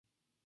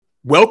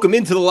Welcome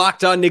into the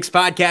Locked On Knicks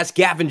podcast.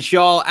 Gavin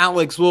Shaw,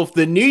 Alex Wolf.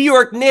 The New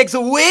York Knicks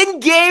win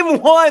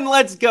game one.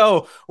 Let's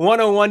go.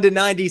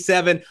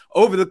 101-97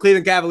 over the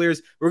Cleveland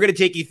Cavaliers. We're going to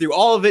take you through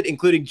all of it,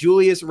 including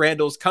Julius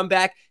Randle's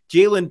comeback,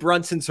 Jalen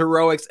Brunson's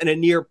heroics, and a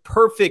near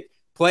perfect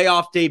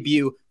playoff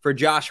debut for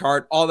Josh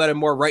Hart. All that and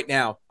more right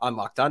now on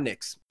Locked On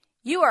Knicks.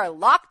 You are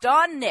Locked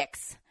On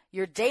Knicks,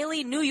 your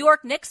daily New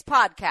York Knicks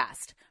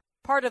podcast.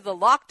 Part of the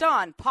Locked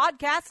On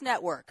Podcast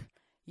Network.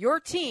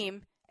 Your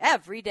team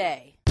every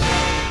day.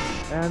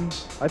 And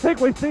I think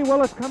we see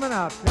Willis coming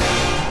out.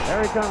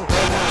 There he comes right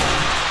now.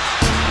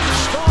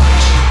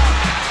 Starks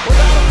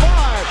without a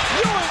five.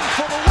 Ewing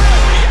for the win.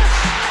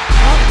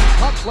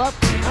 Yes! Puck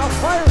left. Now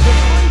fires it.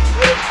 And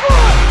he's good.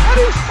 And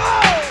he's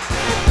fouled.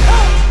 It's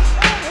out.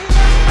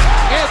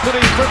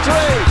 Anthony for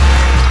three.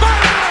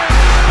 Bang!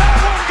 That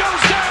one goes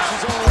down. This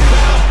is all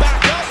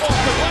back up off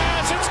the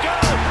glass. It's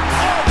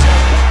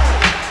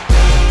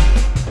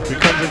good.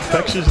 Becomes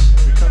infectious.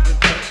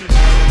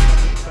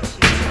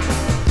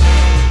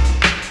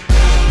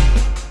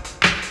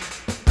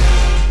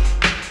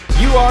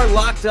 You are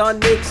Locked On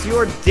Knicks,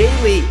 your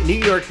daily New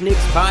York Knicks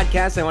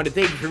podcast. I want to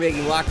thank you for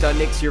making Locked On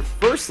Knicks your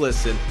first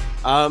listen.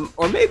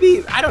 Or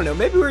maybe, I don't know,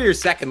 maybe we're your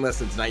second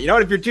listen tonight. You know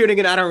what? If you're tuning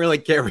in, I don't really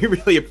care. We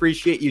really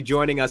appreciate you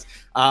joining us.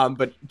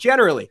 But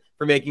generally,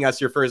 for making us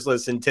your first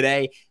listen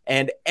today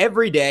and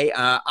every day.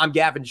 I'm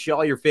Gavin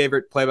Shaw, your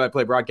favorite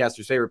play-by-play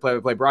broadcaster's favorite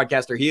play-by-play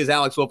broadcaster. He is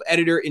Alex Wolf,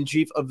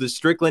 editor-in-chief of The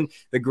Strickland,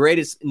 the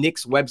greatest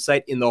Knicks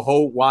website in the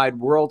whole wide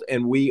world.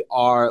 And we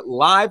are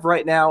live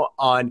right now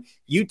on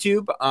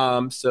YouTube.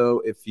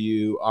 So if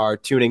you are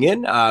tuning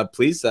in,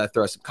 please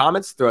throw us some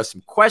comments, throw us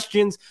some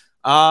questions.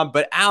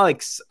 But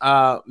Alex,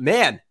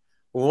 man,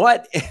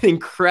 what an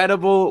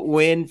incredible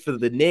win for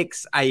the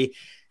Knicks.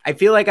 I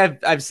feel like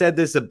I've said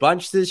this a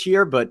bunch this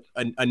year, but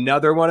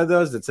another one of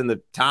those that's in the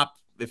top,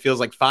 it feels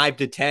like 5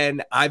 to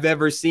 10 I've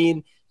ever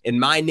seen in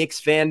my Knicks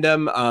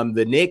fandom.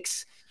 The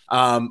Knicks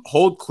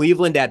hold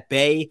Cleveland at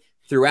bay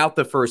throughout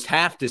the first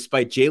half,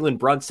 despite Jalen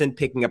Brunson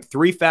picking up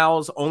 3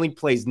 fouls, only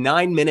plays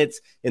 9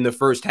 minutes in the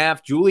first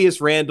half.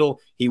 Julius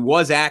Randle, he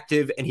was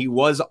active and he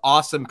was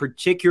awesome,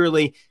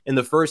 particularly in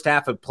the first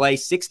half of play.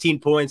 16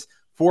 points,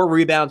 4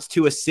 rebounds,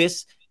 2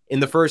 assists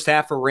in the first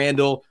half for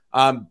Randle.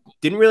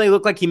 Didn't really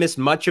look like he missed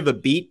much of a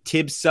beat.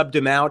 Tibbs subbed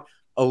him out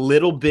a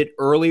little bit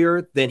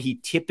earlier than he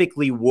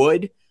typically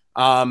would,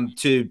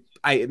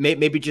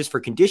 maybe just for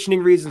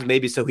conditioning reasons,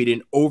 maybe so he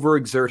didn't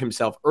overexert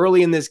himself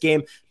early in this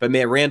game. But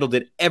man, Randle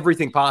did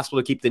everything possible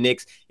to keep the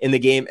Knicks in the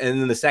game.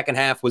 And then the second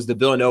half was the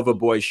Villanova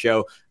boys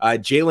show.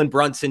 Jalen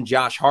Brunson,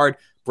 Josh Hart,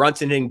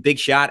 Brunson hitting big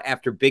shot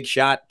after big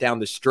shot down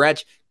the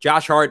stretch.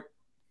 Josh Hart,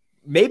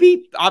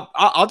 maybe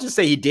I'll just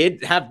say he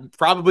did have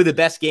probably the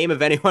best game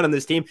of anyone on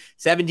this team.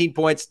 17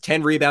 points,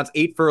 10 rebounds,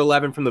 8 for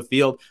 11 from the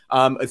field.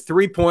 A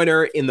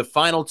three-pointer in the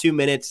final 2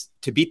 minutes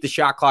to beat the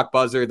shot clock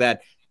buzzer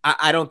that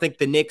I don't think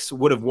the Knicks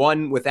would have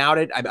won without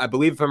it. I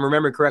believe, if I'm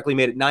remembering correctly,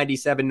 made it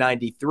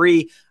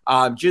 97-93.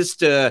 I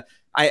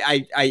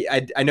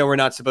know we're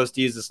not supposed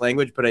to use this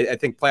language, but I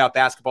think playoff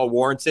basketball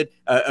warrants it.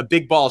 A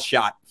big ball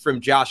shot from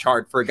Josh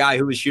Hart for a guy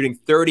who was shooting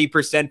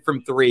 30%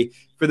 from three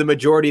for the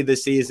majority of the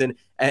season.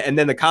 And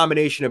then the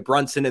combination of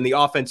Brunson and the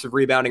offensive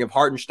rebounding of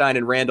Hartenstein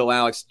and Randle,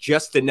 Alex,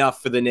 just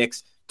enough for the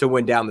Knicks to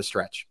win down the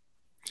stretch.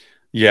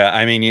 Yeah,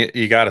 I mean,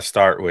 you got to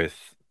start with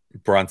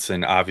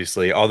Brunson,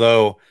 obviously,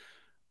 although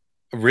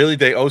really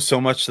they owe so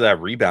much to that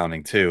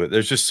rebounding too.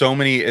 There's just so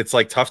many, it's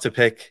like tough to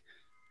pick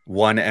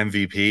one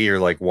MVP or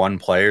like one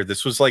player.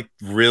 This was like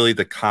really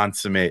the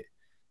consummate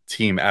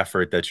team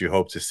effort that you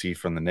hope to see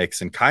from the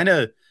Knicks, and kind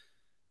of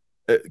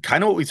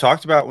what we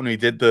talked about when we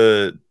did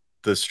the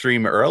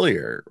stream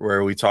earlier,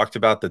 where we talked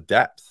about the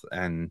depth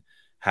and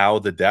how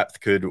the depth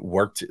could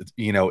work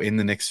in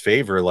the Knicks'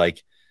 favor.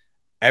 Like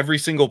every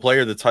single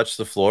player that touched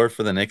the floor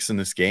for the Knicks in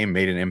this game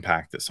made an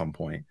impact at some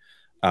point.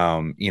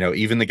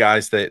 Even the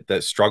guys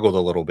that struggled a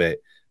little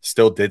bit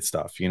still did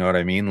stuff. You know what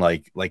I mean?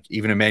 Like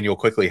even Emmanuel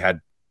Quickly had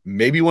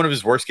maybe one of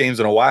his worst games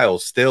in a while,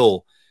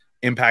 still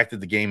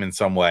impacted the game in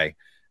some way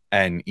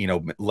and,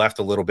 left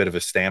a little bit of a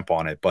stamp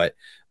on it. But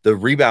the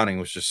rebounding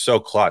was just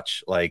so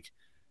clutch. Like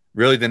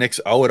really the Knicks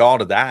owe it all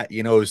to that.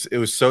 It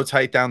was so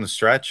tight down the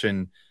stretch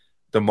and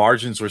the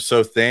margins were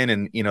so thin,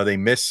 and, they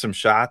missed some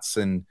shots.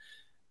 And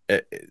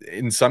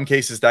in some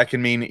cases that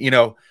can mean,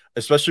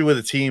 especially with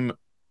a team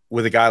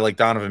with a guy like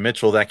Donovan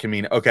Mitchell, that can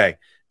mean, okay,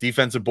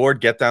 defensive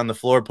board, get down the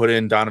floor, put it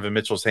in Donovan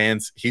Mitchell's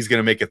hands. He's going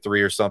to make a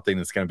three or something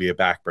that's going to be a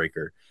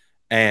backbreaker.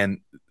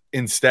 And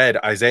instead,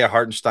 Isaiah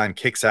Hartenstein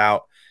kicks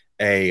out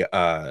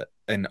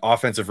an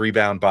offensive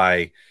rebound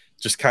by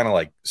just kind of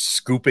like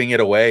scooping it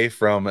away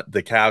from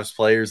the Cavs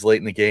players late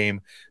in the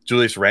game.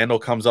 Julius Randle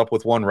comes up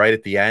with one right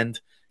at the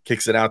end,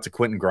 kicks it out to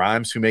Quentin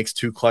Grimes, who makes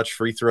 2 clutch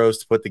free throws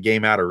to put the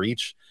game out of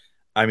reach.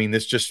 I mean,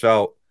 this just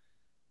felt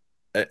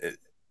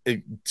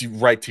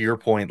right to your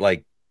point,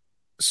 like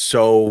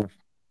so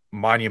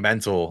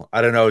monumental.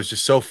 I don't know. It's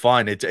just so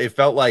fun. It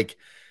felt like,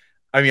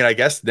 I mean, I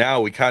guess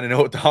now we kind of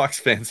know what the Hawks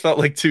fans felt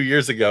like 2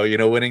 years ago,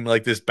 winning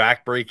like this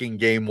backbreaking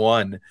game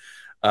one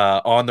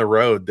on the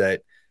road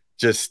that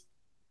just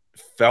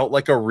felt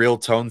like a real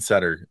tone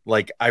setter.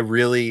 Like I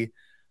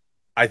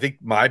think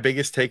my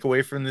biggest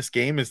takeaway from this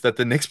game is that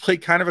the Knicks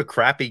played kind of a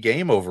crappy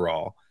game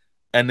overall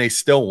and they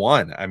still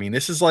won. I mean,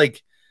 this is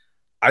like,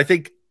 I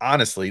think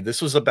honestly,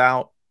 this was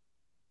about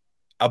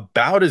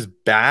as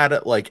bad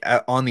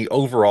on the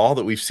overall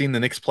that we've seen the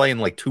Knicks play in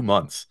like 2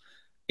 months.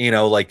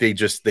 Like they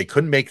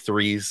couldn't make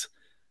threes.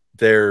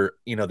 The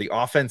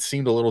offense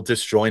seemed a little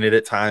disjointed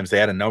at times. They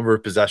had a number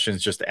of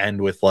possessions just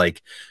end with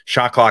like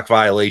shot clock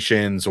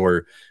violations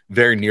or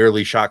very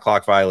nearly shot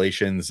clock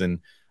violations. And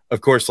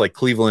of course, like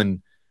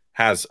Cleveland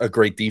has a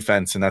great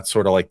defense and that's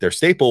sort of like their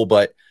staple,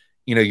 but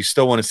you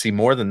still want to see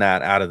more than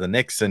that out of the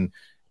Knicks. And,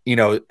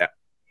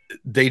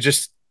 they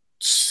just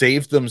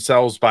saved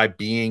themselves by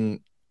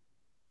being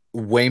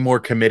way more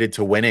committed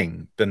to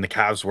winning than the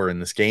Cavs were in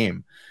this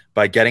game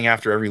by getting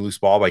after every loose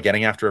ball, by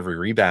getting after every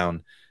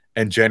rebound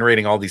and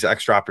generating all these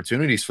extra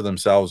opportunities for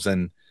themselves.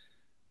 And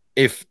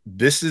if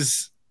this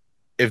is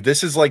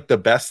like the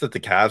best that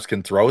the Cavs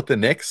can throw at the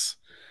Knicks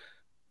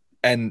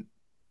and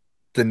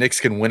the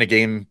Knicks can win a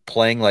game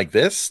playing like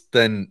this,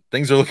 then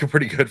things are looking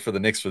pretty good for the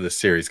Knicks for this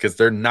series because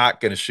they're not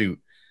going to shoot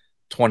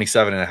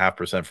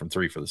 27.5% from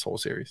three for this whole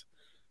series.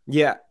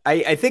 Yeah,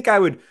 I think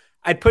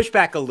I'd push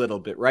back a little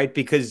bit, right?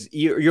 Because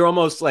you're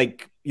almost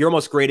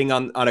grading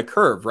on a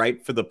curve,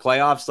 right? For the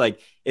playoffs. Like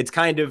it's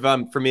kind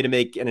of for me to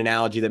make an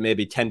analogy that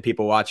maybe 10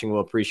 people watching will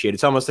appreciate.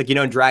 It's almost like,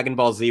 in Dragon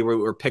Ball Z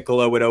where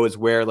Piccolo would always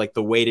wear like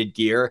the weighted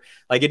gear.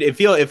 Like it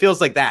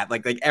feels like that.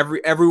 Like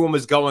everyone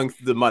was going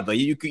through the mud. Like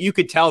you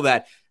could tell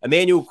that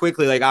Emmanuel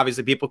quickly, like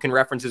obviously people can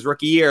reference his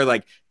rookie year,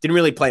 like didn't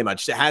really play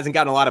much. Hasn't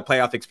gotten a lot of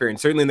playoff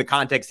experience. Certainly in the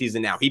context he's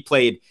in now. He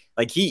played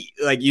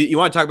you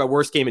want to talk about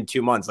worst game in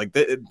 2 months, like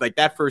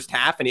that first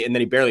half, and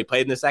then he barely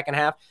played in the second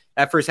half.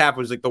 That first half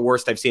was like the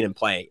worst I've seen him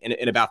play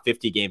in about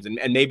 50 games.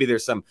 And maybe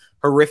there's some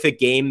horrific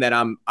game that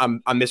I'm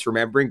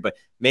misremembering, but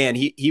man,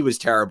 he was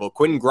terrible.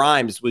 Quentin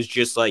Grimes was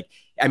just like,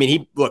 I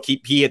mean,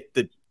 he hit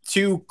the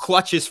two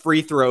clutchest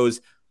free throws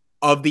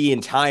of the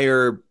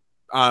entire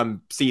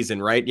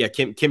season, right? Yeah,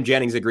 Kim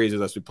Jennings agrees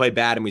with us. We played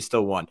bad and we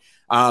still won.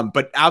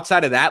 But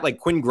outside of that, like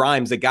Quentin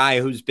Grimes, a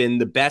guy who's been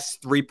the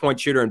best 3-point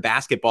shooter in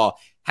basketball,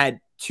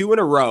 had 2 in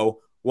a row,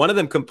 one of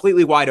them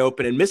completely wide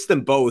open and missed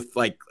them both,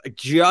 like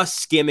just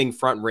skimming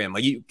front rim.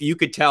 Like you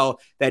could tell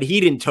that he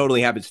didn't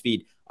totally have his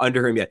feet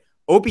under him yet.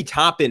 Obi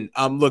Toppin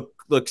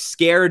looked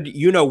scared,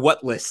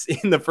 whatless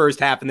in the first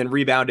half, and then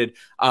rebounded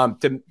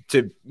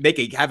to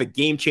have a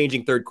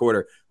game-changing third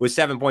quarter with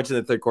 7 points in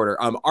the third quarter.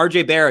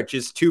 RJ Barrett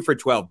just 2 for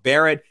 12.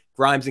 Barrett,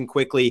 Grimes, and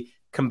Quickly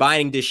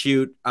combining to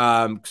shoot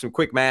some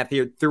quick math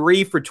here,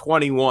 3 for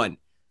 21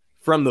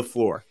 from the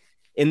floor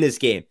in this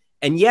game.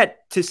 And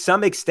yet, to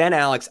some extent,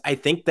 Alex, I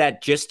think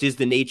that just is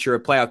the nature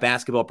of playoff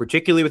basketball,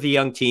 particularly with a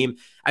young team.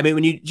 I mean,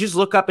 when you just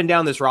look up and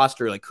down this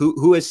roster, like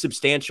who has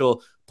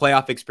substantial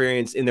playoff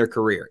experience in their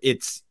career?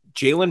 It's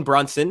Jalen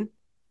Brunson,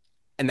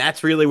 and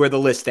that's really where the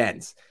list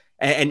ends.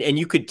 And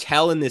you could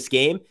tell in this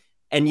game,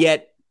 and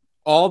yet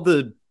all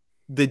the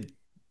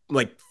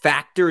like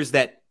factors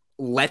that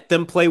let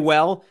them play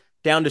well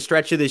down the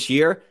stretch of this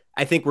year,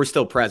 I think we're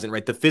still present,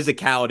 right? The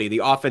physicality, the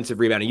offensive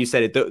rebounding. You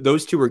said it;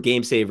 those two were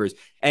game savers.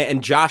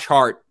 And Josh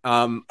Hart,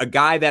 a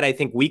guy that I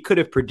think we could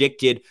have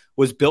predicted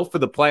was built for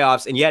the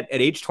playoffs, and yet at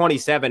age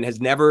 27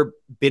 has never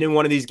been in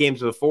one of these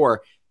games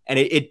before, and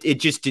it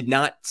just did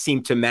not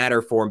seem to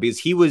matter for him because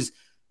he was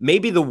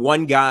maybe the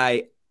one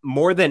guy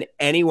more than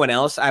anyone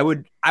else. I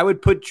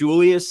would put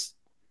Julius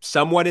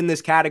somewhat in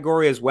this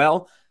category as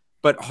well,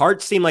 but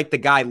Hart seemed like the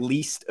guy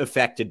least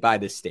affected by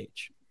this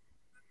stage.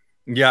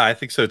 Yeah, I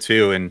think so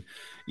too. And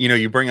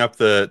you bring up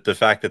the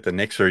fact that the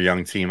Knicks are a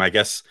young team. I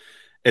guess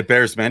it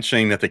bears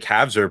mentioning that the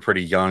Cavs are a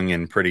pretty young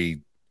and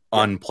pretty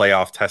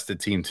unplayoff tested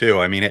team too.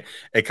 I mean,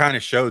 it kind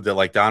of showed that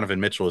like Donovan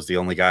Mitchell is the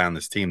only guy on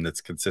this team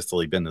that's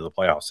consistently been to the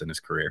playoffs in his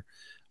career,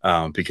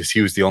 because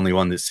he was the only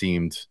one that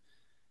seemed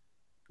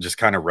just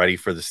kind of ready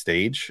for the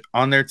stage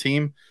on their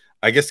team.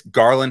 I guess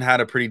Garland had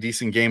a pretty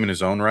decent game in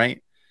his own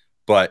right,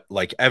 but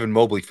like Evan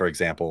Mobley, for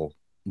example,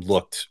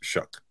 looked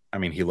shook. I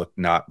mean, he looked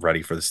not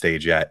ready for the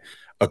stage yet.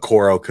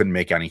 Okoro couldn't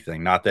make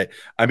anything. Not that,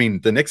 I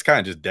mean, the Knicks kind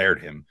of just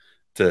dared him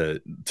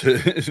to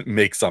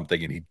make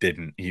something, and he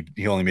didn't.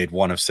 He only made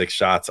 1 of 6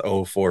 shots,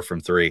 0-4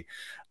 from 3.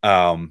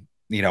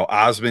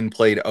 Osman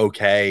played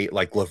okay.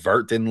 Like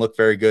LeVert didn't look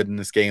very good in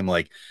this game.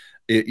 Like,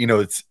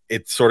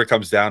 it sort of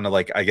comes down to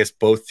like, I guess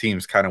both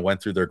teams kind of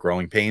went through their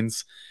growing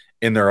pains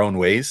in their own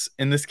ways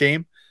in this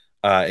game.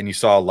 And you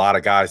saw a lot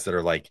of guys that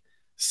are like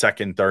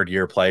second, third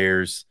year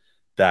players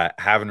that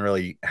haven't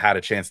really had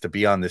a chance to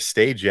be on this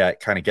stage yet,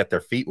 kind of get their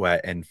feet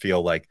wet and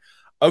feel like,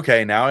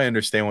 okay, now I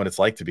understand what it's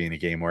like to be in a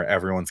game where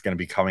everyone's going to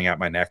be coming at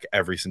my neck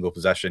every single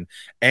possession.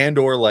 And,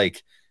 or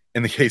like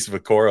in the case of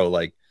Okoro,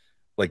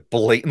 like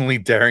blatantly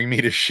daring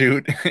me to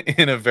shoot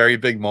in a very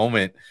big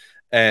moment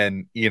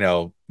and,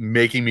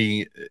 making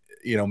me,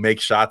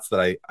 make shots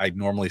that I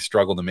normally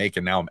struggle to make.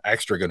 And now I'm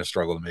extra going to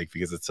struggle to make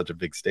because it's such a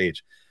big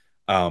stage.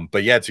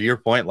 But yeah, to your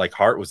point, like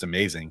Hart was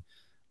amazing.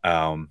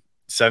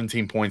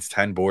 17 points,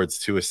 10 boards,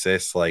 2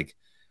 assists. Like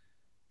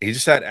he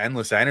just had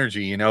endless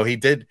energy. He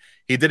did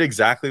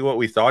exactly what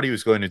we thought he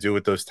was going to do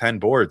with those 10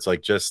 boards,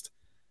 like just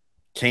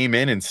came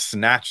in and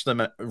snatched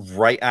them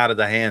right out of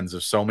the hands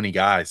of so many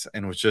guys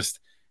and was just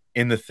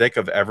in the thick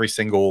of every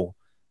single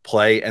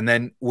play, and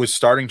then was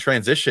starting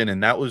transition.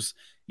 And that was,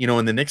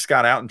 when the Knicks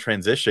got out in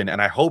transition,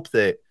 and I hope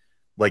that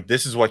like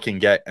this is what can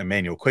get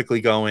Emmanuel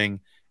quickly going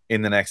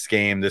in the next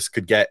game. This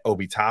could get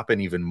Obi Toppin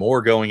even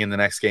more going in the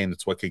next game.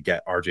 That's what could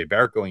get RJ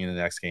Barrett going in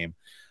the next game.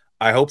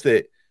 I hope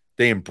that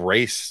they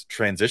embrace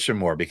transition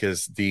more,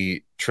 because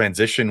the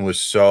transition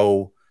was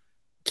so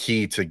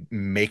key to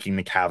making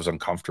the Cavs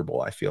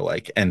uncomfortable, I feel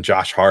like. And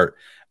Josh Hart,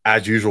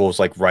 as usual, is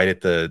like right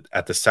at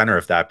the center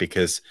of that,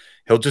 because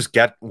he'll just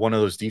get one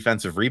of those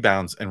defensive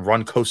rebounds and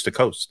run coast to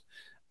coast.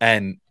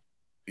 And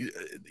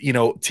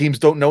teams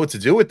don't know what to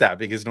do with that,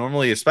 because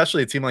normally,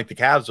 especially a team like the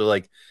Cavs, are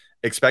like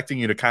expecting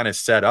you to kind of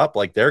set up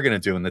like they're going to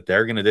do, and that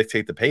they're going to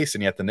dictate the pace.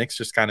 And yet the Knicks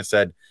just kind of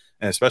said,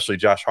 and especially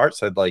Josh Hart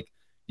said, like,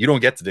 you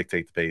don't get to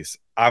dictate the pace.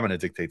 I'm going to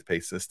dictate the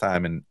pace this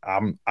time, and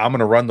I'm going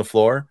to run the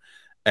floor,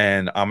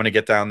 and I'm going to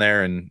get down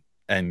there and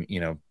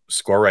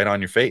score right on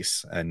your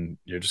face, and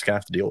you're just going to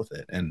have to deal with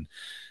it. And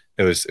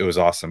it was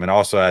awesome. And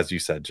also, as you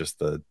said, just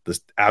the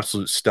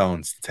absolute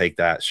stones to take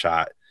that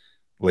shot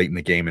late in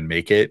the game and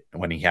make it,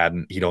 when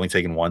he'd only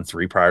taken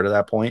 1-3 prior to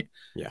that point.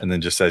 Yeah. And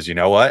then just says, you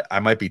know what, I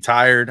might be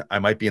tired. I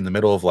might be in the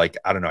middle of, like,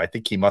 I don't know. I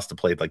think he must've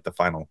played like the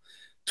final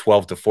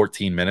 12 to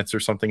 14 minutes or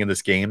something in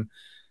this game.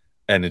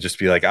 And to just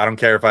be like, I don't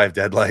care if I have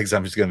dead legs,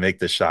 I'm just going to make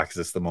this shot, because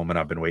it's the moment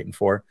I've been waiting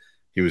for.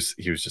 He was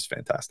just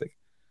fantastic.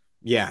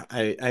 Yeah.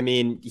 I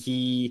mean,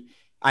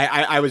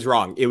 I was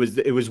wrong. It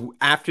was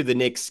after the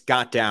Knicks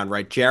got down,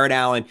 right? Jared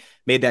Allen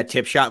made that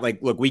tip shot. Like,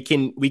 look, we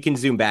can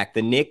zoom back.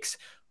 The Knicks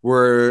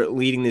were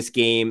leading this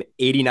game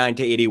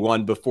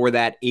 89-81. Before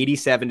that,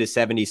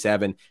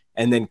 87-77.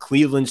 And then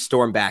Cleveland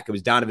stormed back. It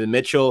was Donovan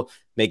Mitchell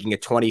making a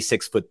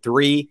 26-foot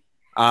three.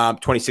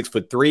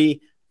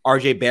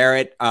 RJ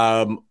Barrett,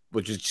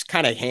 which is just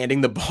kind of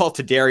handing the ball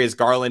to Darius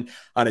Garland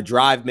on a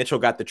drive. Mitchell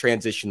got the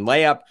transition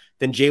layup.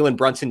 Then Jalen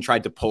Brunson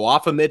tried to pull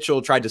off of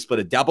Mitchell, tried to split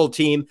a double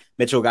team.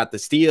 Mitchell got the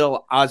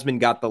steal. Osman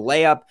got the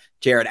layup.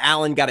 Jared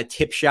Allen got a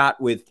tip shot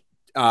with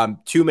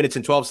 2 minutes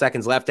and 12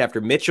 seconds left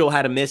after Mitchell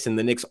had a miss, and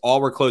the Knicks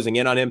all were closing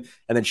in on him.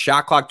 And then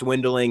shot clock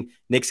dwindling,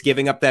 Knicks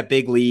giving up that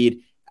big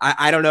lead.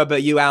 I don't know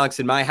about you, Alex.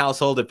 In my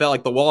household, it felt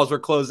like the walls were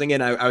closing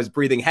in. I was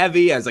breathing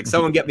heavy. I was like,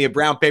 someone get me a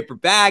brown paper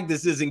bag.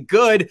 This isn't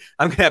good.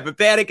 I'm going to have a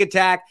panic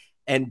attack.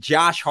 And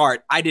Josh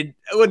Hart,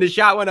 when the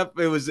shot went up,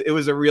 it was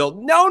a real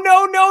no.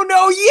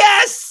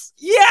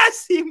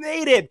 Yes, he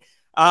made it.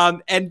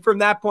 And from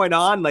that point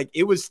on, like,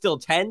 it was still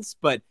tense,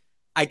 but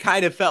I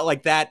kind of felt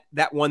like that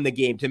won the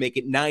game to make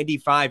it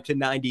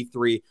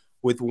 95-93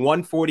 with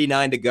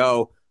 149 to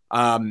go.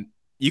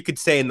 You could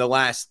say in the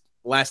last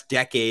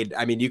decade,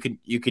 I mean, you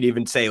could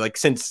even say like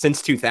since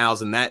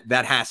 2000,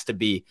 that has to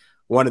be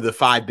one of the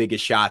 5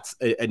 biggest shots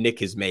a Knick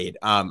has made.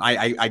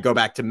 I go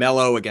back to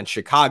Melo against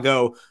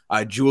Chicago,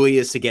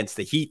 Julius against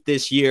the Heat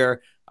this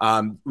year.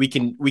 We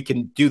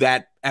can do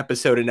that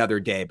episode another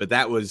day, but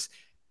that was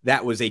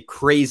a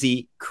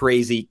crazy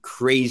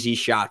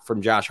shot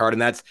from Josh Hart.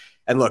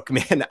 And look,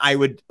 man,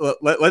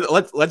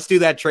 let's do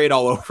that trade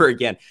all over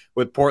again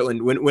with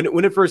Portland.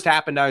 When it first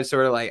happened, I was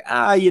sort of like,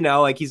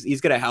 like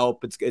he's going to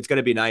help. It's going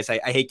to be nice. I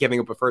hate giving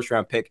up a first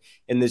round pick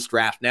in this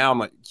draft. Now I'm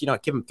like,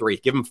 give him 3,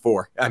 give him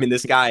 4. I mean,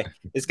 this guy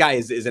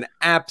is an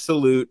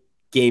absolute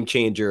game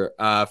changer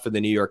for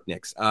the New York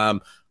Knicks. How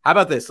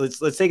about this?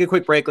 Let's take a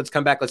quick break. Let's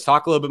come back. Let's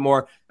talk a little bit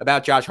more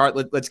about Josh Hart.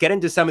 Let's get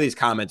into some of these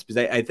comments,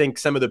 because I think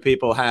some of the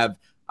people have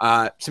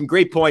some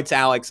great points,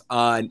 Alex,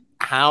 on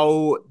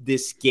how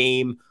this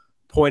game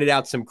pointed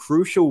out some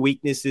crucial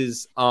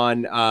weaknesses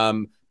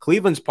on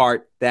Cleveland's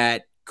part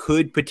that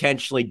could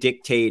potentially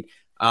dictate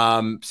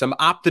some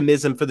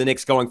optimism for the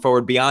Knicks going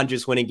forward beyond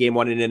just winning game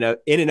 1 in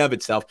and of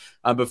itself.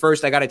 But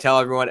first, I got to tell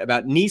everyone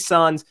about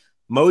Nissan's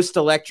Most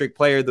Electric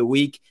Player of the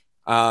Week.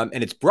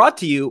 And it's brought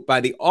to you by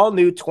the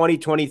all-new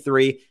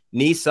 2023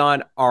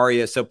 Nissan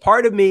Ariya. So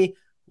part of me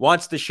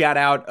wants to shout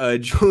out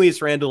Julius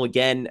Randle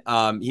again.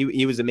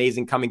 He was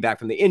amazing coming back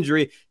from the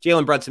injury.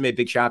 Jalen Brunson made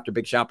big shot after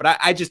big shot. But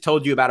I just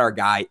told you about our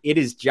guy. It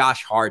is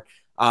Josh Hart.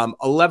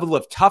 A level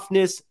of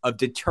toughness, of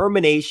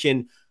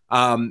determination,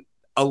 a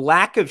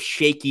lack of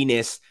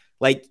shakiness.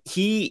 Like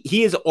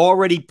he is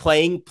already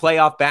playing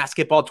playoff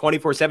basketball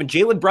 24/7.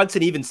 Jalen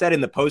Brunson even said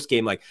in the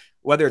postgame, like,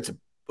 whether it's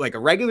like a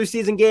regular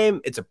season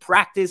game, it's a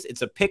practice,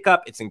 it's a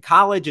pickup, it's in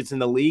college, it's in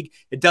the league,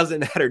 it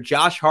doesn't matter.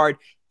 Josh Hart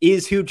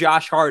is who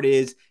Josh Hart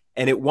is,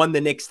 and it won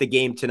the Knicks the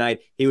game tonight.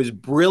 He was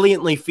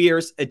brilliantly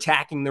fierce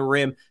attacking the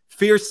rim,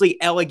 fiercely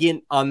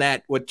elegant on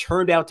that, what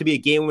turned out to be a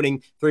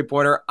game-winning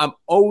three-pointer. I'm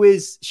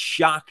always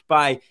shocked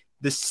by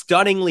the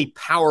stunningly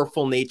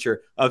powerful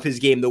nature of his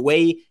game, the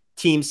way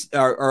teams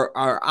or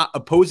our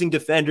opposing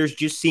defenders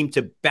just seem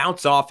to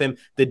bounce off him.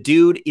 The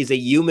dude is a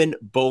human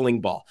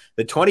bowling ball.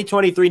 The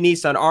 2023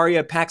 Nissan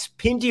Ariya packs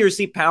pin-to-your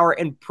seat power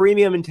and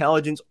premium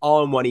intelligence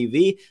all in one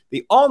EV.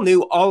 The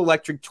all-new,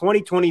 all-electric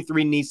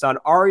 2023 Nissan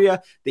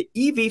Ariya, the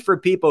EV for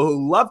people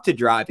who love to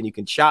drive, and you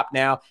can shop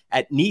now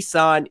at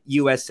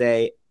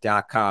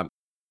nissanusa.com.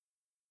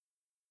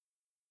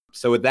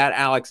 So with that,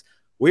 Alex,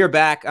 we are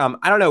back.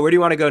 I don't know. Where do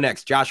you want to go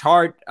next? Josh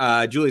Hart,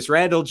 Julius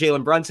Randle,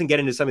 Jalen Brunson, get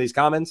into some of these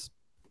comments.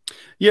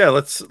 Yeah,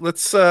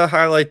 let's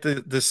highlight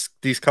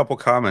these couple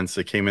comments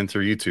that came in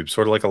through YouTube,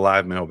 sort of like a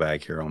live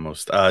mailbag here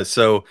almost.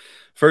 So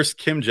first,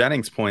 Kim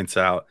Jennings points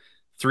out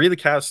 3 of the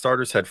Cavs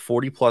starters had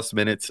 40+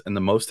 minutes, and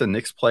the most a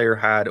Knicks player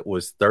had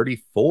was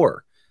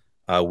 34.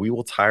 We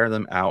will tire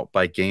them out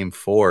by game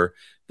 4.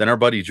 Then our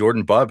buddy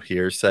Jordan Bubb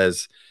here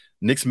says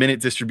Knicks minute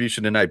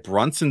distribution tonight: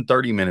 Brunson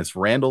 30 minutes,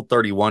 Randall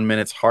 31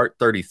 minutes, Hart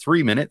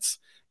 33 minutes.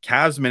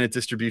 Cavs minute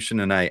distribution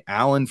tonight: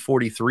 Allen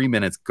 43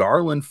 minutes,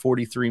 Garland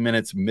 43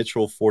 minutes,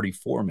 Mitchell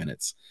 44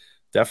 minutes.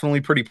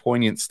 Definitely pretty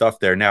poignant stuff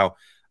there. Now,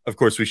 of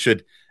course, we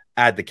should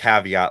add the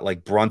caveat,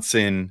 like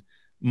Brunson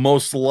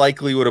most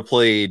likely would have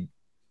played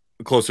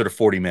closer to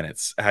 40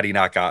 minutes had he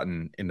not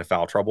gotten into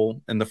foul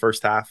trouble in the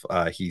first half.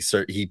 He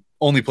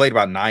only played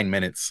about 9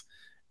 minutes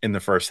in the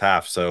first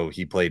half, so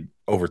he played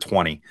over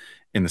 20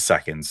 in the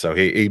second. So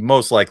he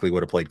most likely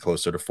would have played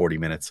closer to 40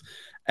 minutes,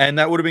 and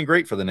that would have been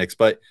great for the Knicks.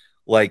 But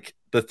like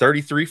the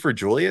 33 for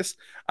Julius,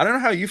 I don't know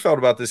how you felt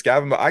about this,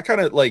 Gavin, but I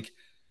kind of like,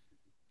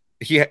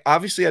 he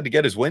obviously had to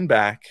get his win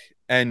back,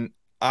 and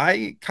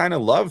I kind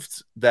of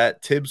loved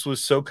that Tibbs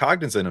was so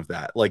cognizant of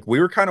that. Like, we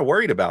were kind of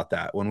worried about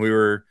that when we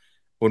were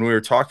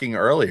talking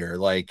earlier,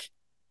 like,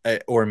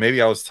 or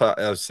maybe I was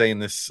saying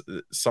this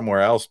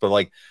somewhere else, but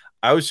like,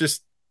 I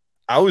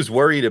was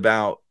worried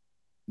about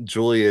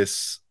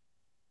Julius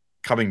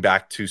coming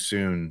back too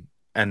soon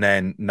and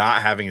then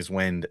not having his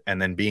wind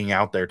and then being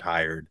out there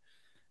tired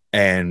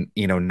and,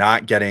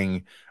 not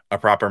getting a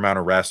proper amount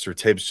of rest, or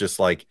Tibbs just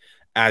like,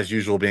 as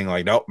usual, being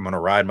like, nope, I'm going to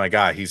ride my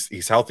guy.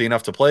 He's healthy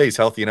enough to play. He's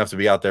healthy enough to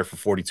be out there for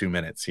 42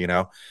 minutes,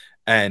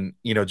 and,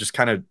 just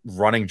kind of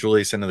running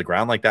Julius into the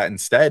ground like that.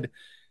 Instead,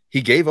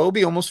 he gave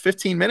Obi almost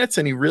 15 minutes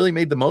and he really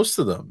made the most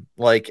of them.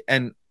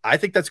 And I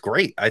think that's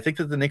great. I think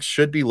that the Knicks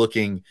should be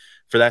looking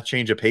for that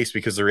change of pace,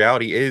 because the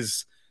reality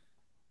is,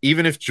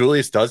 even if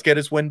Julius does get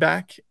his win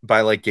back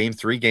by like game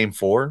 3, game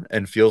 4,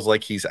 and feels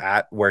like he's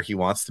at where he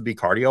wants to be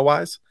cardio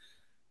wise,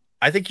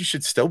 I think you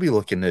should still be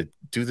looking to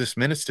do this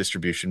minutes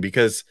distribution,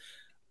 because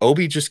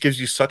Obi just gives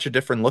you such a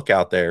different look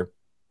out there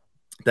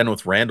than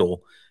with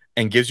Randall,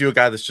 and gives you a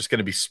guy that's just going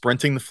to be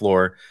sprinting the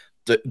floor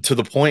to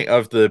the point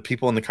of the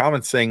people in the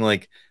comments saying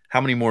like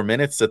how many more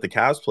minutes that the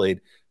Cavs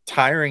played,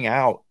 tiring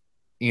out,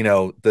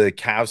 the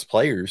Cavs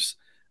players.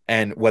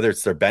 And whether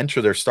it's their bench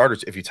or their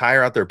starters, if you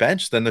tire out their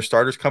bench, then their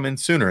starters come in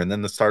sooner, and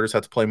then the starters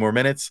have to play more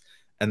minutes,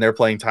 and they're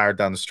playing tired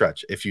down the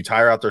stretch. If you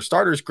tire out their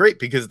starters, great,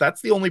 because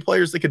that's the only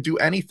players that could do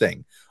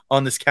anything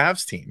on this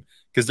Cavs team,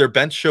 because their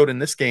bench showed in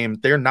this game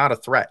they're not a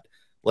threat.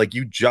 Like,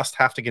 you just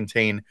have to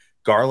contain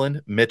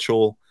Garland,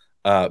 Mitchell,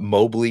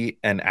 Mobley,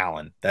 and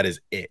Allen. That is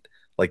it.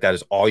 Like, that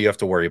is all you have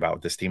to worry about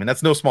with this team, and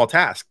that's no small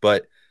task.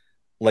 But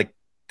like,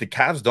 the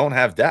Cavs don't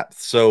have depth,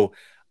 so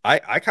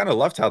I kind of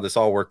loved how this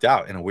all worked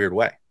out in a weird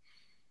way.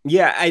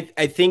 Yeah,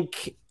 I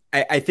think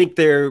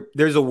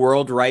there's a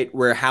world, right,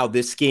 where how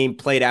this game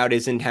played out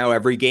isn't how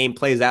every game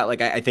plays out.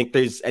 Like, I think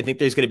there's going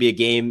to be a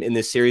game in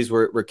this series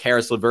where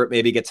Karis LeVert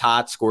maybe gets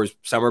hot, scores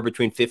somewhere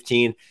between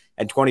 15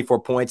 and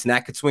 24 points, and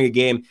that could swing a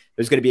game.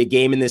 There's going to be a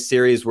game in this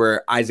series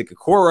where Isaac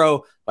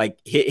Okoro like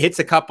hits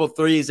a couple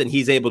threes and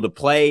he's able to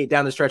play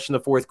down the stretch in the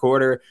fourth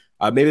quarter.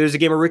 Maybe there's a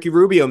game where Ricky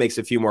Rubio makes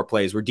a few more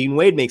plays, where Dean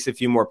Wade makes a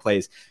few more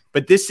plays.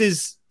 But this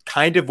is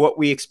kind of what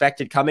we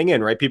expected coming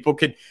in, right? People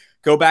could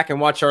go back and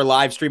watch our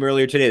live stream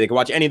earlier today. They can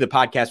watch any of the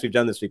podcasts we've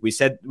done this week. We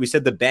said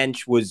the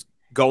bench was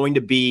going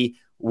to be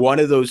one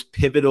of those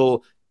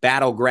pivotal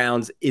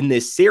battlegrounds in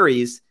this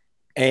series.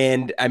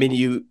 And I mean,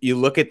 you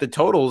look at the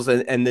totals,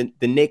 and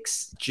the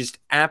Knicks just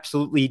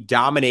absolutely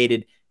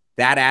dominated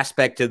that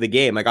aspect of the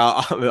game. Like,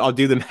 I'll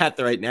do the math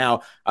right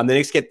now. The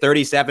Knicks get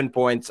 37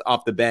 points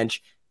off the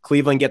bench.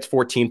 Cleveland gets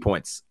 14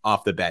 points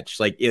off the bench.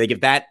 Like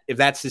if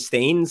that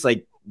sustains,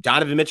 like,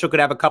 Donovan Mitchell could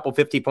have a couple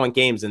 50-point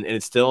games, and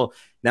it's still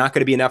not going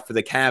to be enough for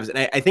the Cavs.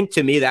 And I think,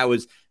 to me, that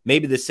was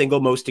maybe the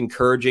single most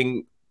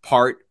encouraging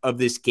part of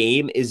this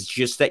game, is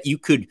just that you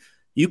could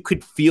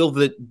feel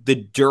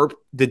the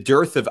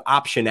dearth of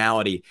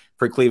optionality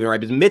for Cleveland,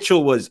 right? Because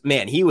Mitchell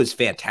he was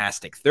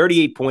fantastic.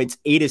 38 points,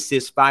 8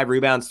 assists, 5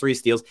 rebounds, 3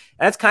 steals.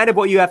 And that's kind of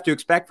what you have to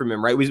expect from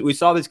him, right? We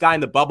saw this guy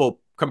in the bubble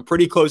come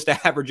pretty close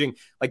to averaging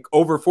like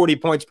over 40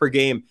 points per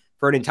game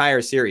for an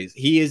entire series.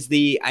 He is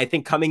I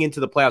think coming into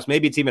the playoffs,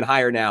 maybe it's even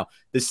higher now,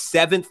 the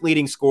 7th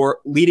leading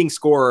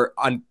scorer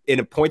in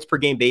a points per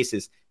game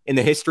basis in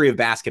the history of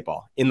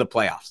basketball in the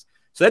playoffs.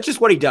 So that's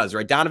just what he does,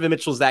 right? Donovan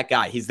Mitchell's that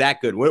guy. He's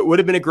that good. Would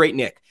have been a great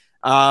Knick.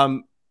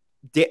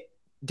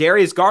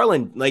 Darius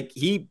Garland, like,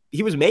 he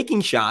was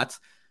making shots,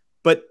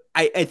 but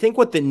I think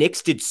what the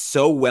Knicks did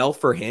so well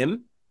for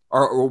him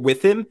or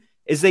with him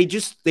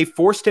is they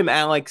forced him,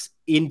 Alex,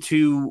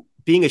 into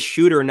being a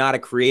shooter, not a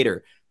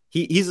creator.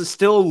 He's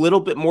still a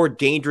little bit more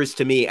dangerous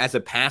to me as a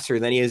passer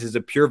than he is as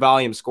a pure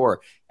volume scorer.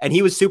 And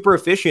he was super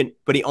efficient,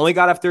 but he only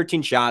got off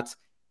 13 shots.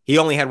 He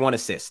only had 1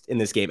 assist in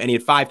this game, and he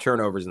had 5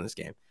 turnovers in this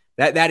game.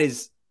 That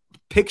is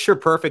picture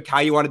perfect how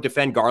you want to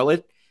defend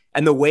Garland.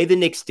 And the way the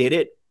Knicks did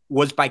it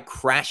was by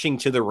crashing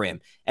to the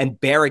rim and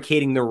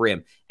barricading the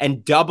rim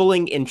and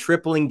doubling and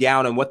tripling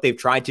down on what they've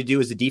tried to do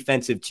as a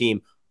defensive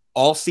team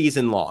all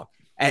season long.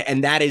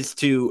 And that is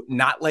to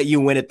not let you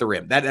win at the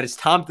rim. That is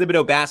Tom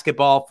Thibodeau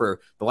basketball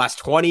for the last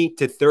 20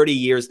 to 30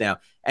 years now.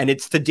 And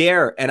it's to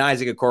Dare and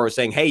Isaac Okoro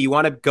saying, hey, you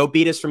want to go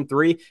beat us from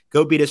 3?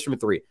 Go beat us from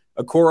 3.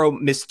 Okoro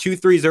missed 2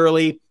 threes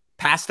early,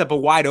 passed up a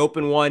wide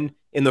open one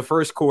in the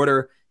first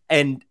quarter.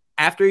 And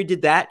after he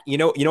did that, you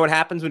know what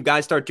happens when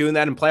guys start doing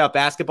that in playoff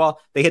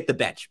basketball? They hit the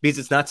bench because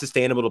it's not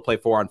sustainable to play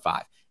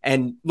 4-on-5.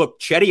 And look,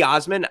 Cedi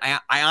Osman,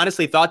 I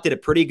honestly thought did a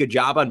pretty good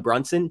job on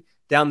Brunson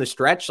down the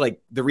stretch.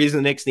 Like, the reason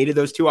the Knicks needed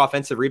those 2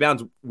 offensive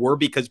rebounds were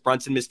because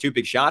Brunson missed 2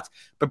 big shots,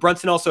 but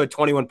Brunson also had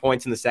 21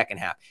 points in the second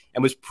half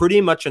and was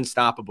pretty much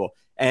unstoppable.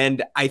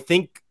 And I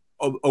think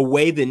a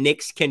way the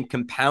Knicks can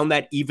compound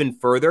that even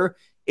further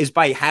is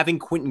by having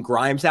Quentin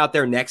Grimes out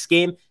there next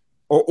game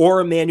or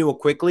Emmanuel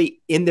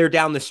Quickly in there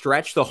down the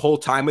stretch the whole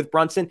time with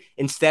Brunson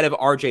instead of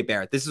RJ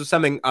Barrett. This is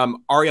something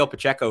Ariel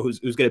Pacheco, who's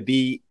going to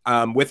be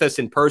with us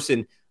in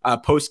person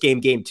post-game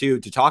game 2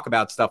 to talk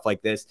about stuff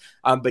like this.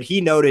 But he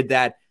noted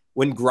that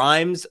when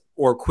Grimes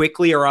or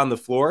Quickly are on the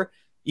floor,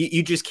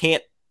 you just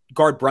can't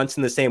guard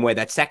Brunson the same way.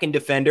 That second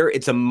defender,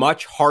 it's a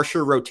much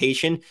harsher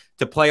rotation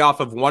to play off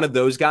of one of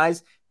those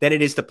guys than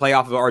it is to play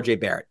off of RJ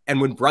Barrett. And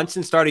when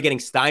Brunson started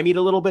getting stymied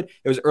a little bit,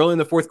 it was early in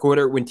the fourth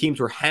quarter when teams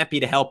were happy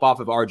to help off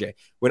of RJ.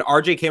 When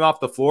RJ came off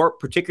the floor,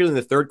 particularly in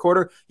the third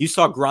quarter, you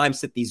saw Grimes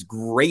set these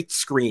great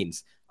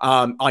screens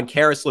on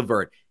Karis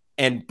LeVert.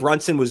 And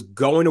Brunson was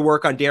going to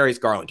work on Darius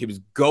Garland. He was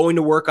going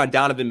to work on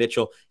Donovan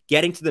Mitchell,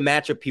 getting to the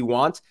matchup he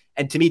wants.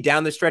 And to me,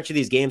 down the stretch of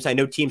these games, I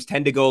know teams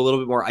tend to go a little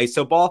bit more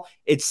iso ball.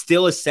 It's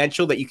still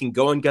essential that you can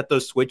go and get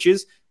those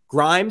switches.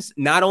 Grimes,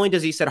 not only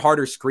does he set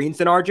harder screens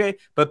than RJ,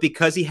 but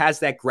because he has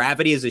that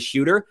gravity as a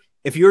shooter,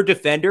 if you're a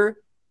defender,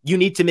 you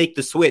need to make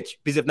the switch.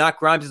 Because if not,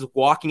 Grimes is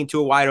walking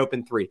into a wide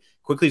open 3.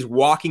 Quickly is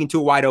walking into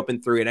a wide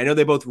open 3. And I know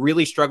they both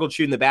really struggled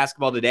shooting the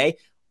basketball today.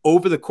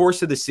 Over the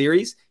course of the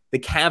series, the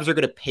Cavs are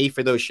going to pay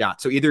for those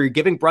shots. So either you're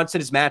giving Brunson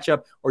his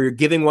matchup or you're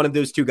giving one of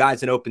those 2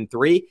 guys an open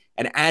 3.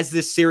 And as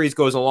this series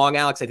goes along,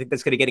 Alex, I think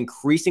that's going to get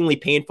increasingly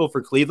painful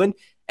for Cleveland.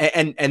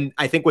 And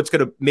I think what's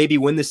going to maybe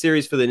win the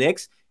series for the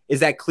Knicks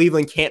is that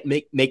Cleveland can't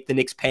make the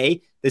Knicks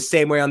pay the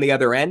same way on the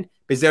other end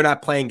because they're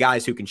not playing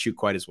guys who can shoot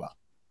quite as well.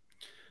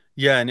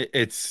 Yeah, and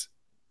it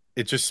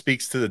just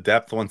speaks to the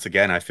depth once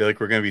again. I feel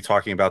like we're going to be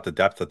talking about the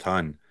depth a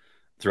ton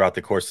throughout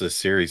the course of this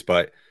series.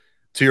 But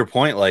to your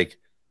point, like,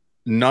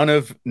 none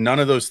of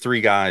those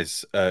 3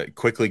 guys,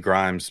 Quickly,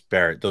 Grimes,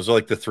 Barrett, those are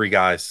like the 3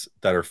 guys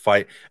that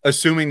are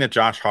assuming that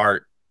Josh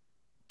Hart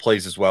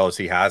plays as well as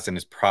he has and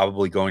is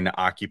probably going to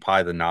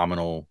occupy the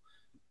nominal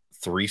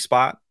 3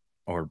 spot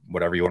or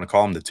whatever you want to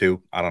call them, the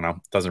 2. I don't know.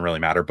 Doesn't really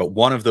matter. But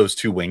one of those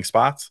 2 wing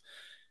spots,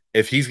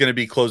 if he's going to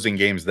be closing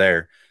games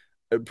there,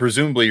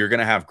 presumably you're going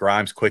to have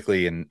Grimes,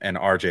 Quickly, and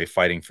RJ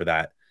fighting for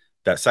that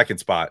second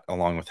spot,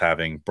 along with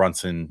having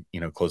Brunson,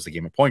 close the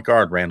game at point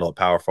guard, Randall at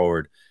power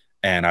forward,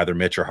 and either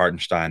Mitch or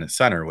Hartenstein at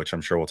center, which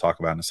I'm sure we'll talk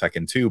about in a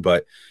second too.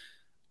 But,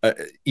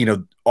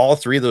 all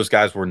 3 of those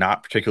guys were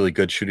not particularly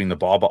good shooting the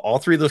ball, but all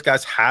 3 of those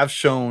guys have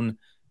shown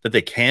that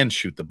they can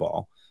shoot the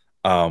ball.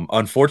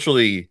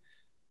 Unfortunately,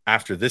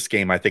 after this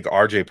game, I think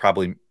RJ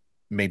probably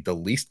made the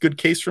least good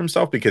case for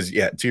himself because,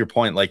 yeah, to your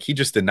point, like, he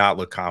just did not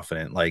look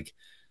confident. Like,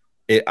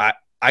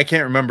 I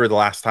can't remember the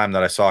last time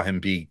that I saw him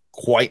be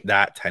quite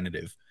that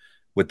tentative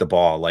with the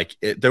ball. Like,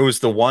 there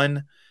was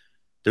one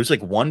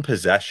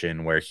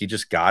possession where he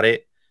just got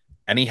it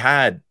and he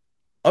had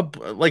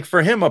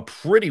for him a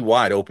pretty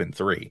wide open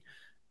 3,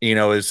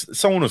 as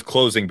someone was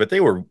closing, but they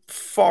were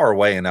far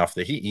away enough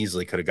that he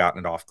easily could have gotten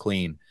it off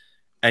clean.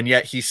 And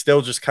yet he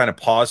still just kind of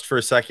paused for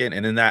a second.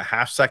 And in that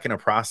half second of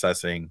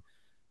processing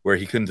where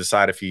he couldn't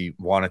decide if he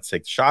wanted to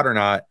take the shot or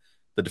not,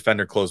 the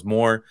defender closed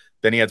more.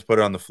 Then he had to put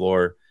it on the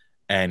floor.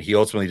 And he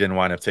ultimately didn't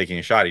wind up taking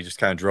a shot. He just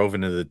kind of drove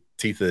into the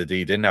teeth of the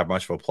D, didn't have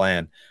much of a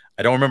plan.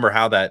 I don't remember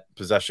how that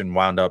possession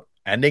wound up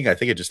ending. I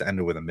think it just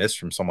ended with a miss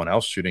from someone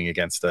else shooting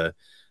against a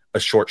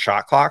short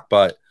shot clock.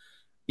 But,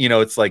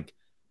 it's like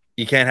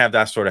you can't have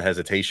that sort of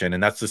hesitation.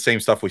 And that's the same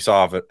stuff we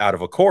saw out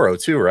of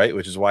Okoro too, right?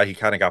 Which is why he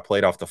kind of got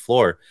played off the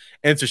floor.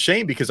 And it's a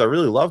shame because I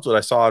really loved what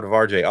I saw out of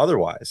RJ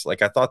otherwise.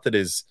 Like, I thought that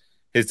his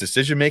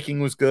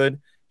decision-making was good.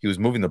 He was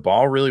moving the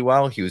ball really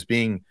well. He was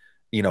being,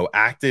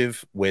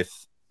 active with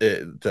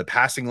the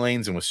passing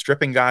lanes and was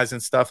stripping guys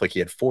and stuff. Like, he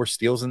had 4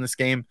 steals in this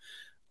game.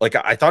 Like,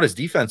 I thought his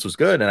defense was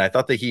good. And I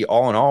thought that he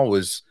all in all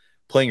was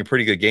playing a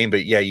pretty good game,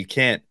 but yeah, you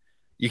can't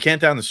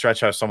down the stretch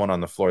have someone on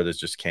the floor that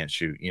just can't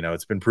shoot.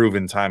 It's been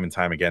proven time and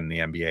time again in the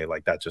NBA.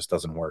 Like, that just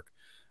doesn't work.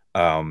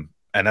 And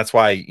that's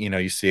why,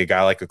 you see a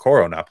guy like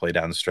Okoro not play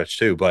down the stretch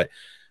too, but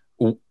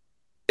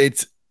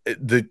it's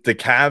the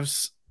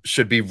Cavs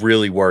should be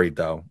really worried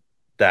though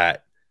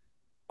that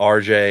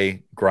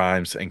RJ,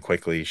 Grimes, and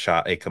Quickly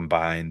shot a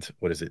combined,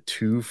 what is it,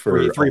 2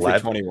 for Three for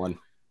 11? 21.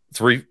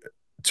 3,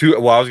 2.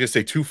 Well, I was gonna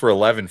say 2 for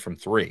 11 from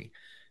 3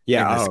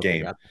 Yeah. in this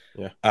Okay, game.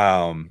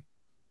 yeah.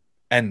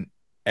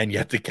 And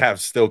yet the Cavs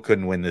still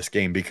couldn't win this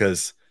game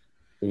because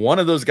one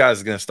of those guys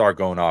is going to start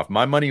going off.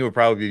 My money would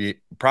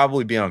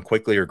probably be on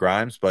Quickly or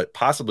Grimes, but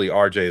possibly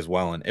RJ as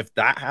well. And if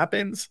that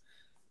happens,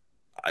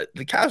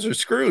 the Cavs are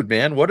screwed,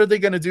 man. What are they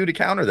going to do to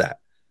counter that?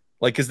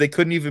 Like, because they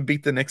couldn't even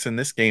beat the Knicks in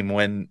this game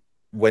when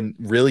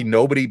really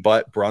nobody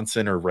but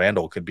Brunson or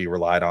Randall could be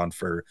relied on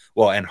for,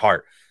 well, and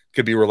Hart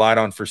could be relied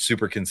on for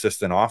super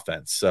consistent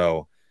offense.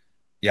 So,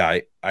 yeah,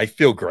 I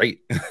feel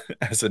great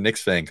as a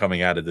Knicks fan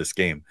coming out of this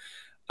game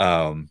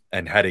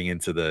and heading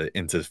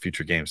into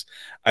future games.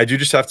 I do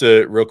just have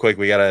to real quick.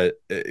 We gotta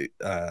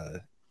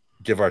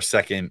give our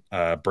second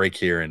break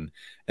here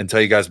and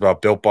tell you guys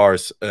about Built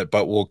Bars,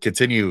 but we'll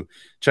continue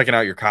checking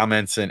out your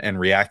comments and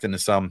reacting to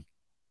some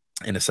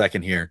in a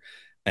second here,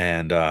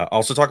 and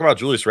also talk about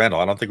Julius Randle.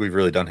 I don't think we've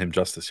really done him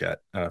justice yet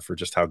for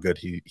just how good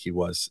he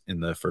was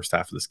in the first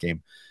half of this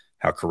game.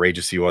 How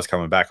courageous he was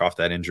coming back off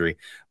that injury.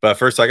 But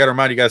first, I got to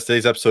remind you guys,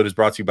 today's episode is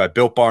brought to you by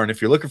Built Bar. And if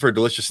you're looking for a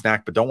delicious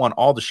snack but don't want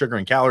all the sugar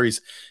and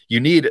calories, you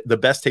need the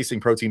best tasting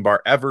protein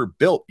bar ever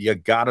built. You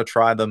got to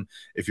try them.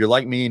 If you're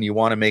like me and you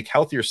want to make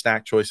healthier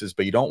snack choices,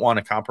 but you don't want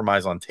to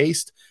compromise on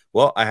taste,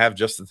 well, I have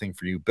just the thing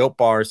for you. Built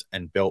Bars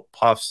and Built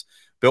Puffs.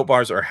 Built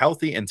Bars are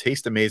healthy and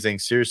taste amazing.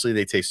 Seriously,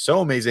 they taste so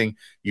amazing.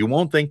 You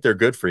won't think they're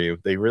good for you.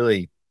 They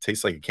really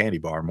taste like a candy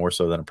bar more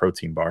so than a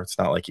protein bar. It's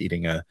not like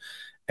eating a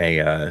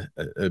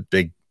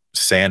big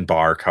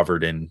sandbar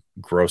covered in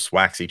gross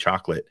waxy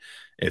chocolate.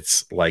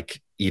 It's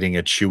like eating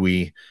a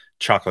chewy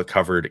chocolate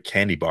covered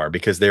candy bar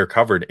because they're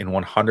covered in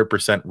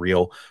 100%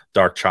 real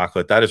dark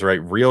chocolate. That is right,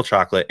 real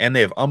chocolate. And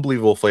they have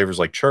unbelievable flavors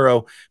like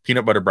churro,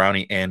 peanut butter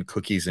brownie, and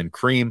cookies and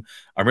cream.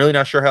 I'm really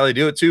not sure how they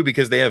do it too,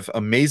 because they have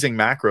amazing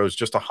macros,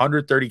 just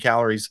 130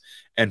 calories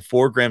and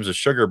 4 grams of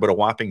sugar, but a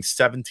whopping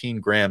 17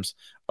 grams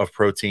of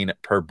protein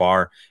per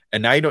bar.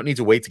 And now you don't need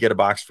to wait to get a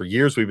box. For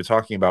years, we've been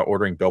talking about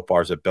ordering Built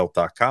Bars at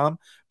Built.com,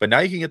 but now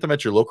you can get them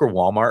at your local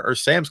Walmart or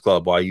Sam's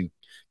Club, while you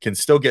can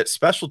still get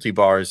specialty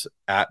bars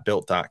at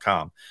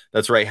Built.com.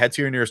 That's right. Head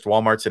to your nearest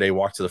Walmart today,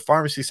 walk to the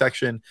pharmacy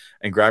section,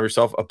 and grab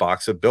yourself a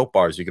box of Built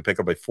Bars. You can pick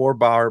up a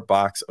 4-bar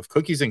box of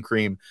cookies and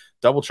cream,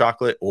 double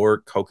chocolate,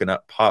 or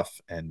coconut puff.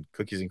 And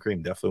cookies and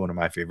cream, definitely one of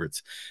my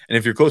favorites. And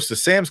if you're close to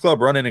Sam's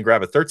Club, run in and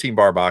grab a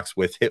 13-bar box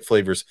with hit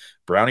flavors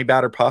brownie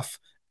batter puff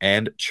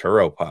and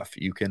churro puff.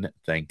 You can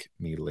thank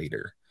me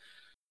later.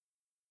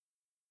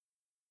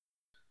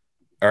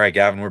 All right,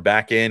 Gavin, we're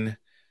back in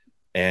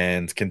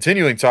and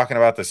continuing talking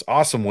about this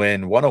awesome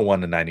win,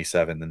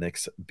 101-97. The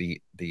Knicks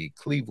beat the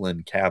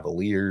Cleveland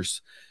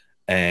Cavaliers.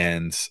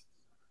 And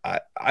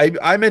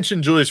I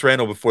mentioned Julius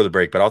Randle before the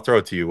break, but I'll throw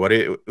it to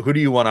you. Who do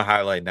you want to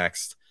highlight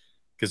next?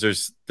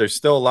 Because there's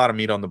still a lot of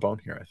meat on the bone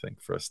here, I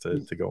think, for us to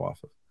go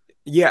off of.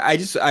 Yeah,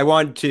 I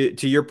wanted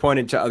to your point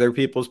and to other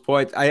people's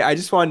points. I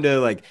just wanted to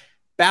like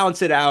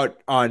balance it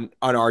out on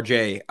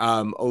RJ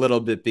a little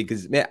bit,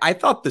 because man, I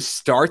thought the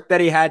start that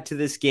he had to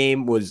this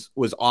game was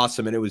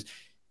awesome. And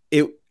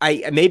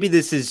maybe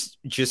this is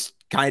just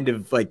kind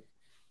of like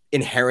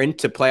inherent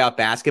to playoff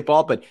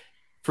basketball, but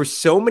for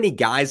so many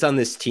guys on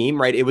this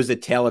team, right, it was a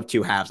tale of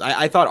two halves.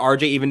 I thought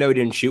RJ, even though he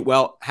didn't shoot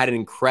well, had an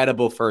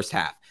incredible first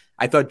half.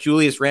 I thought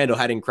Julius Randle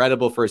had an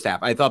incredible first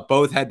half. I thought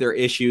both had their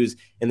issues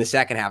in the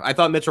second half. I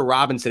thought Mitchell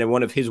Robinson had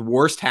one of his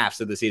worst halves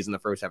of the season in the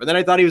first half. And then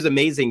I thought he was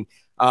amazing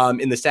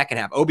in the second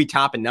half. Obi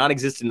Toppin,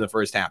 non-existent in the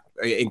first half.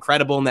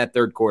 Incredible in that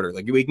third quarter.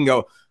 Like, we can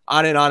go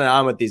on and on and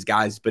on with these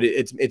guys, but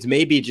it's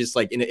maybe just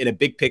like in a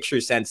big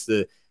picture sense,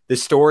 the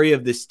story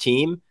of this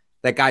team,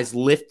 that guys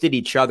lifted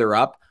each other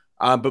up.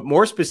 But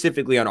more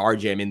specifically on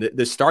RJ, I mean,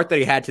 the start that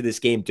he had to this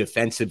game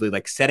defensively,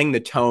 like setting the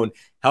tone,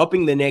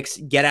 helping the Knicks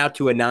get out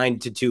to a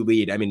 9-2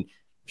 lead. I mean,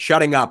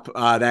 shutting up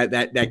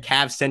that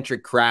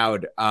Cavs-centric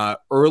crowd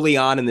early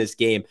on in this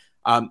game.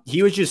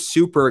 He was just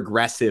super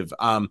aggressive,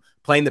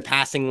 playing the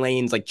passing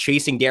lanes, like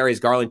chasing Darius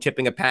Garland,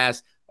 tipping a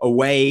pass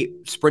away,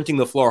 sprinting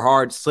the floor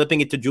hard,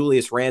 slipping it to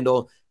Julius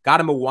Randle, got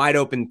him a wide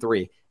open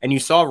 3. And you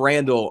saw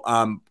Randle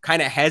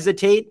kind of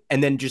hesitate,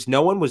 and then just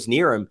no one was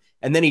near him,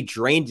 and then he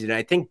drained it. And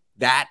I think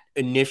that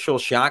initial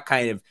shot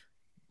kind of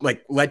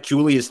like let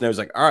Julius know,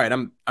 like, all right,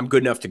 I'm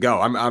good enough to go.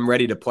 I'm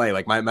ready to play.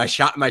 Like my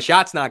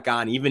shot's not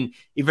gone, even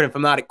if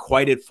I'm not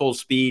quite at full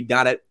speed,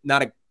 not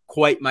at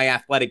quite my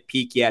athletic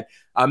peak yet.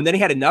 And then he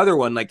had another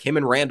one, like him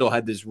and Randle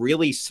had this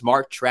really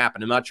smart trap,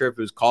 and I'm not sure if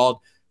it was called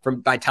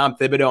by Tom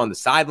Thibodeau on the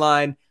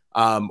sideline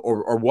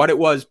or what it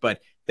was,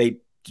 but they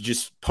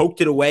just poked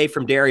it away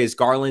from Darius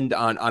Garland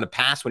on a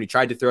pass when he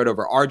tried to throw it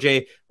over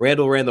RJ.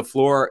 Randle ran the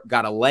floor,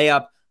 got a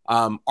layup.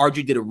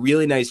 RJ did a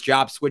really nice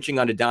job switching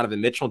onto Donovan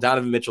Mitchell.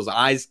 Donovan Mitchell's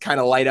eyes kind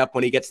of light up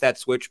when he gets that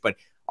switch, but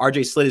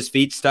RJ slid his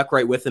feet, stuck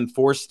right with him,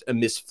 forced a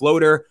missed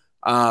floater,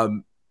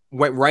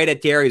 went right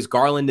at Darius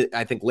Garland,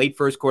 I think late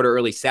first quarter,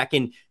 early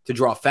second, to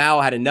draw a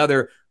foul, had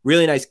another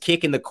really nice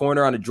kick in the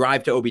corner on a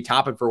drive to Obi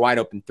Toppin for a wide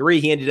open three.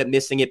 He ended up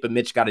missing it, but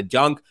Mitch got a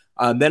dunk.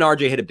 Then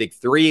RJ hit a big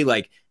three.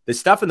 Like, the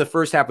stuff in the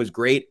first half was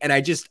great. And I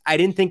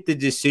didn't think the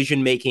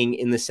decision-making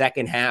in the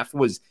second half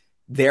was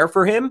there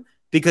for him,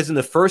 because in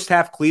the first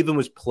half, Cleveland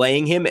was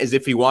playing him as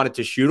if he wanted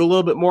to shoot a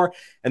little bit more.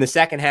 In the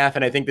second half,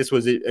 and I think this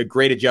was a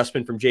great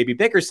adjustment from JB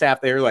Bickerstaff,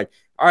 they were like,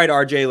 all right,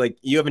 RJ, like,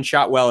 you haven't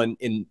shot well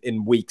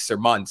in weeks or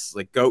months.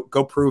 Like, go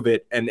prove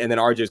it. And then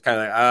RJ's kind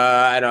of like,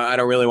 I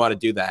don't really want to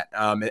do that.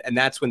 And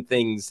that's when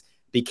things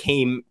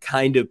became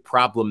kind of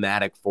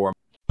problematic for him.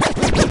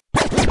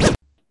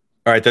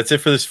 All right, that's it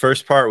for this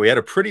first part. We had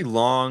a pretty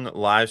long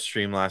live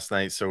stream last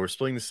night, so we're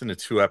splitting this into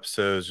 2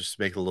 episodes just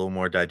to make it a little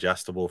more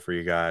digestible for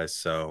you guys.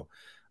 So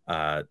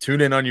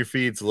tune in on your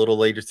feeds a little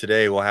later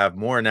today. We'll have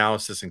more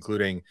analysis,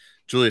 including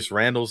Julius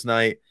Randle's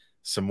night,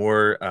 some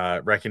more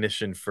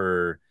recognition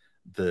for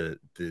the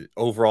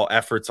overall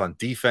efforts on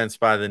defense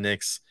by the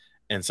Knicks,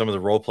 and some of the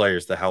role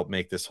players that help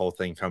make this whole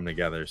thing come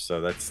together.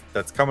 So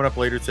that's coming up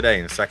later today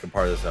in the second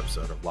part of this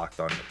episode of Locked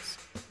On Knicks.